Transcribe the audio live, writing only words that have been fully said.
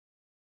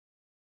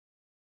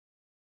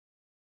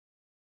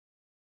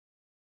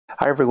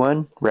Hi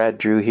everyone, Rad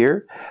Drew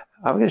here.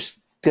 I'm just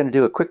going to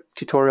do a quick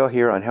tutorial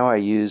here on how I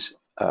use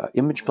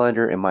Image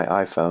Blender in my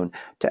iPhone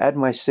to add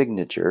my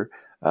signature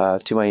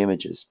to my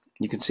images.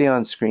 You can see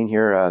on screen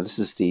here, this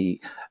is the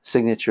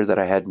signature that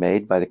I had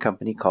made by the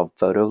company called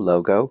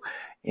PhotoLogo.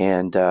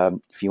 And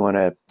if you want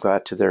to go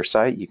out to their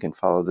site, you can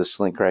follow this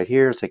link right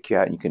here. It'll take you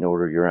out and you can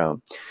order your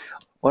own.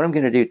 What I'm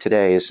going to do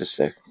today is just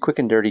a quick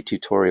and dirty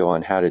tutorial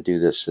on how to do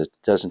this. It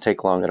doesn't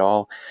take long at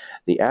all.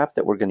 The app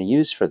that we're going to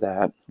use for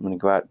that, I'm going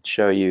to go out and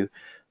show you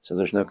so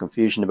there's no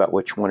confusion about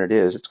which one it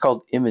is. It's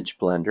called Image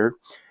Blender,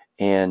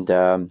 and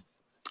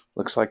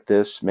looks like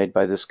this, made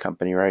by this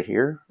company right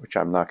here, which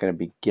I'm not going to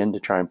begin to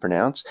try and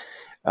pronounce.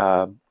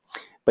 Uh,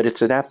 but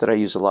it's an app that I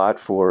use a lot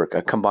for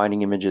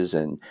combining images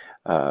and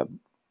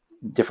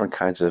different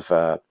kinds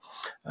of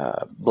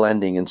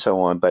blending and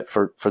so on. But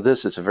for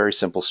this, it's a very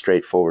simple,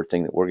 straightforward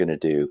thing that we're going to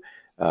do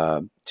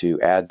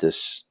to add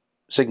this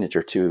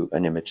signature to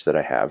an image that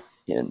I have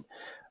in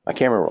my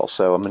camera roll.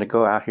 So I'm going to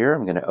go out here.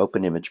 I'm going to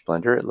open Image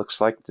Blender. It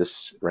looks like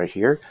this right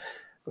here.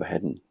 Go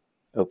ahead and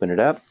open it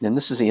up. And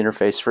this is the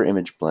interface for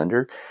Image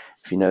Blender.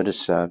 If you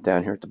notice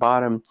down here at the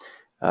bottom,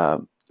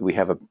 we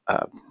have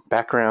a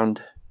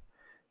background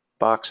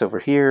box over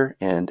here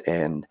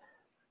and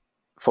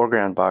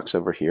foreground box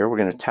over here. We're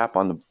going to tap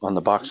on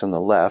the box on the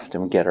left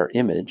and we get our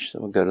image. So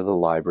we'll go to the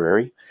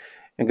library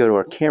and go to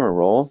our camera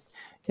roll.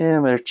 And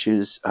I'm going to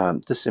choose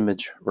this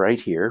image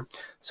right here.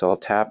 So I'll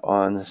tap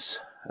on this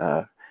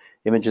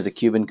image of the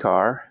Cuban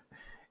car.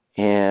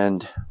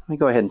 And let me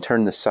go ahead and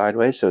turn this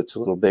sideways so it's a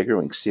little bigger.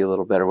 We can see a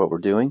little better what we're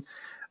doing.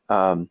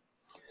 Now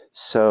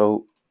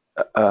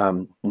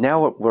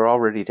we're all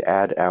ready to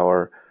add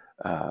our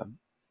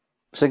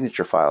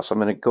signature file. So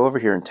I'm going to go over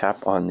here and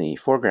tap on the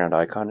foreground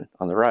icon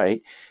on the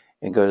right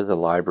and go to the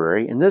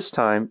library. And this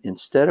time,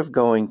 instead of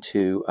going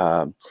to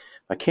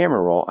my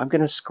camera roll, I'm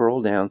going to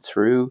scroll down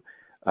through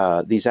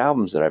these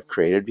albums that I've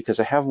created because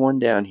I have one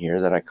down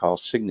here that I call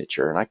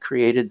Signature. And I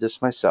created this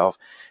myself.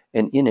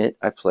 And in it,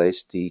 I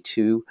placed the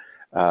two,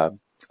 the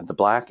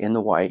black and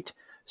the white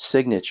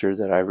signature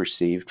that I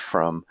received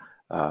from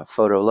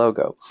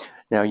PhotoLogo.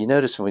 Now you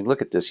notice when we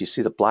look at this, you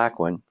see the black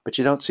one, but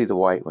you don't see the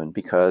white one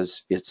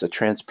because it's a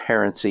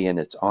transparency and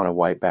it's on a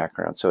white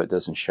background, so it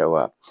doesn't show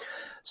up.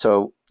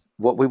 So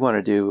what I want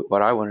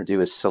to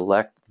do is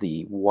select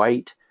the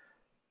white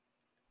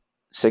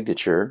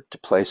signature to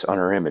place on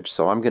our image.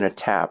 So I'm going to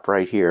tap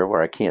right here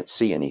where I can't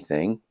see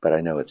anything, but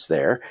I know it's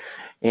there,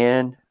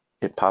 and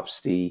it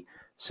pops the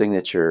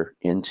signature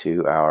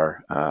into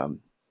our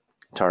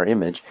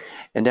image.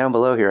 And down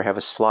below here I have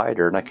a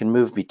slider, and I can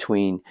move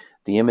between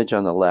the image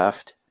on the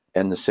left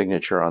and the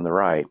signature on the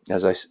right.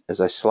 As I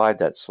slide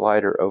that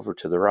slider over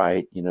to the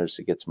right, you notice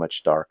it gets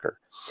much darker.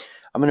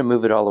 I'm going to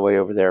move it all the way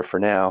over there for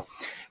now.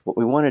 What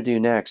we want to do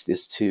next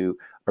is to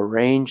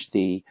arrange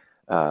the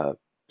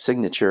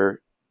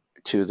signature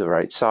to the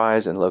right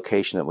size and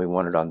location that we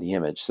wanted on the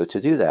image. So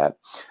to do that,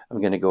 I'm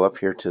going to go up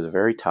here to the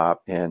very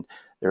top, and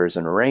there is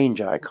an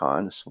arrange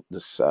icon,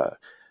 this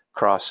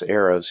cross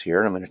arrows here,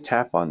 and I'm going to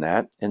tap on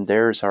that, and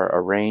there's our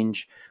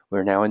arrange.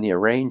 We're now in the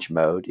arrange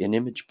mode in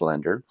Image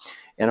Blender,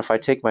 and if I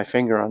take my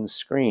finger on the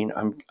screen,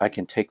 I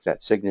can take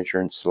that signature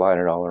and slide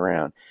it all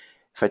around.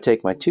 If I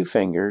take my two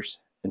fingers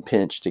and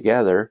pinch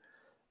together,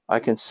 I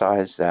can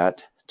size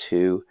that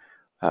to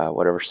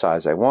whatever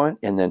size I want,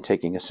 and then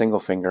taking a single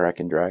finger, I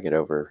can drag it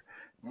over,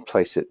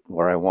 place it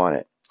where I want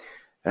it.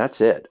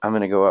 That's it. I'm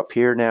going to go up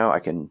here now. I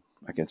can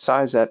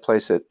size that,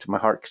 place it to my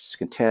heart's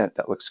content.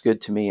 That looks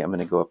good to me. I'm going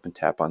to go up and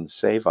tap on the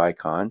save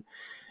icon.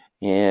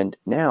 And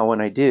now when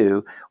I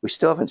do, we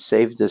still haven't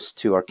saved this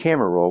to our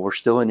camera roll. We're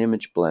still in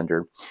Image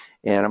Blender.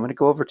 And I'm going to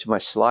go over to my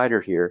slider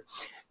here.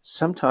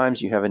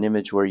 Sometimes you have an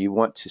image where you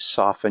want to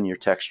soften your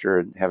texture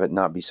and have it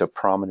not be so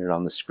prominent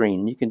on the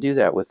screen. You can do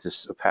that with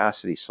this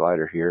opacity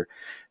slider here,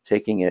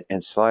 taking it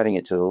and sliding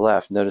it to the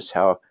left. Notice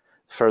how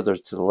further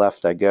to the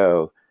left I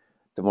go,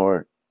 the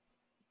more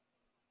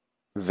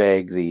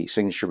vague the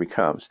signature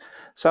becomes.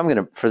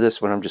 So for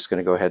this one, I'm just going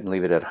to go ahead and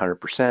leave it at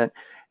 100%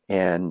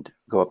 and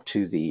go up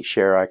to the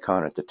share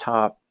icon at the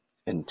top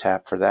and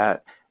tap for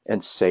that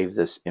and save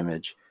this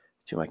image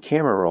to my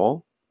camera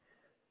roll.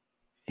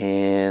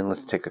 And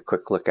let's take a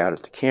quick look out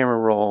at the camera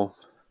roll,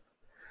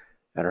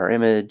 at our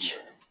image,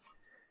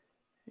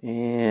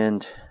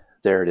 and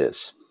there it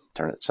is.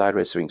 Turn it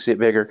sideways so we can see it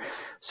bigger.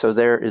 So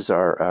there is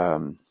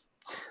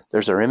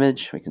there's our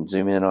image. We can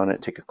zoom in on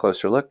it, take a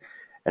closer look,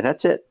 and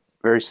that's it.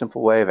 Very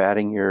simple way of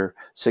adding your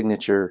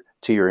signature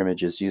to your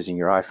images using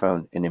your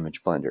iPhone in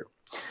Image Blender.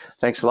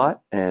 Thanks a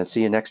lot, and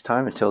see you next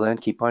time. Until then,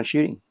 keep on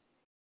shooting.